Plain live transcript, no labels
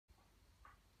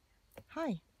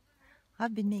Hi,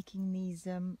 I've been making these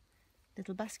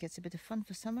little baskets, a bit of fun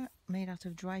for summer, made out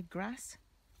of dried grass.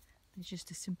 It's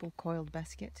just a simple coiled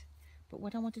basket. But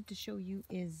what I wanted to show you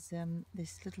is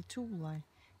this little tool I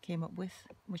came up with,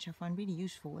 which I find really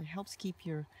useful. It helps keep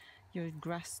your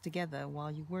grass together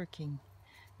while you're working,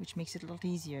 which makes it a lot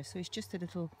easier. So it's just a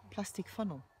little plastic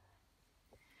funnel.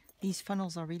 These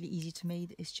funnels are really easy to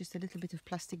make. It's just a little bit of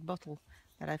plastic bottle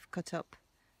that I've cut up,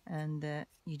 and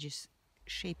you just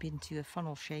shape into a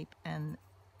funnel shape and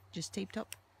just taped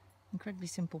up. Incredibly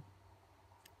simple.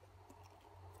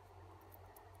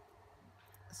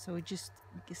 So it's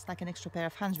like an extra pair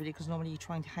of hands really, because normally you're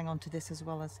trying to hang on to this as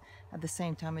well as at the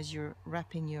same time as you're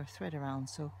wrapping your thread around.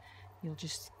 So you'll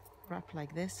just wrap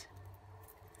like this.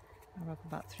 I wrap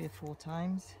about 3 or 4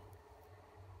 times,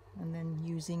 and then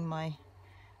using my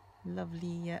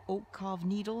lovely oak carved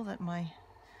needle that my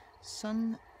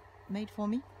son made for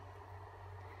me.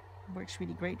 Works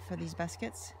really great for these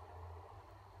baskets.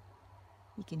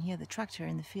 You can hear the tractor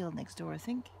in the field next door, I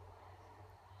think.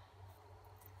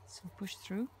 So push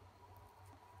through,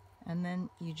 and then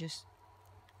you just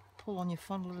pull on your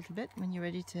funnel a little bit when you're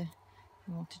ready to,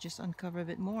 you want to just uncover a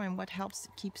bit more. And what helps,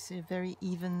 it keeps a very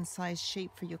even size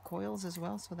shape for your coils as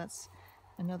well, so that's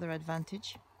another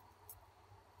advantage.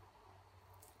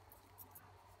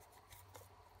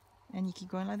 And you keep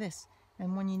going like this,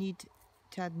 and when you need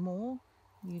to add more,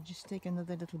 you just take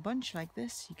another little bunch like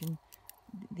this. You can,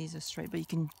 these are straight, but you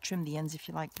can trim the ends if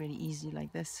you like, really easy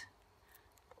like this,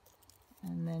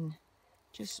 and then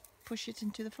just push it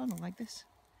into the funnel like this.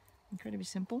 Incredibly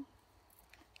simple.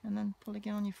 And then pull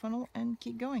again on your funnel and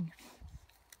keep going.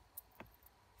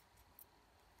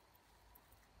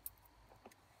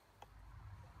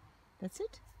 That's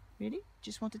it, really.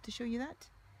 Just wanted to show you that.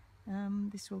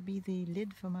 This will be the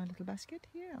lid for my little basket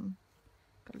here.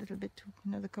 Got a little bit,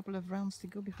 another couple of rounds to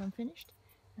go before I'm finished.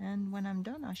 And when I'm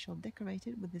done, I shall decorate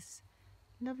it with this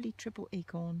lovely triple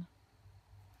acorn.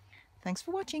 Thanks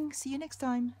for watching. See you next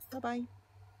time. Bye bye.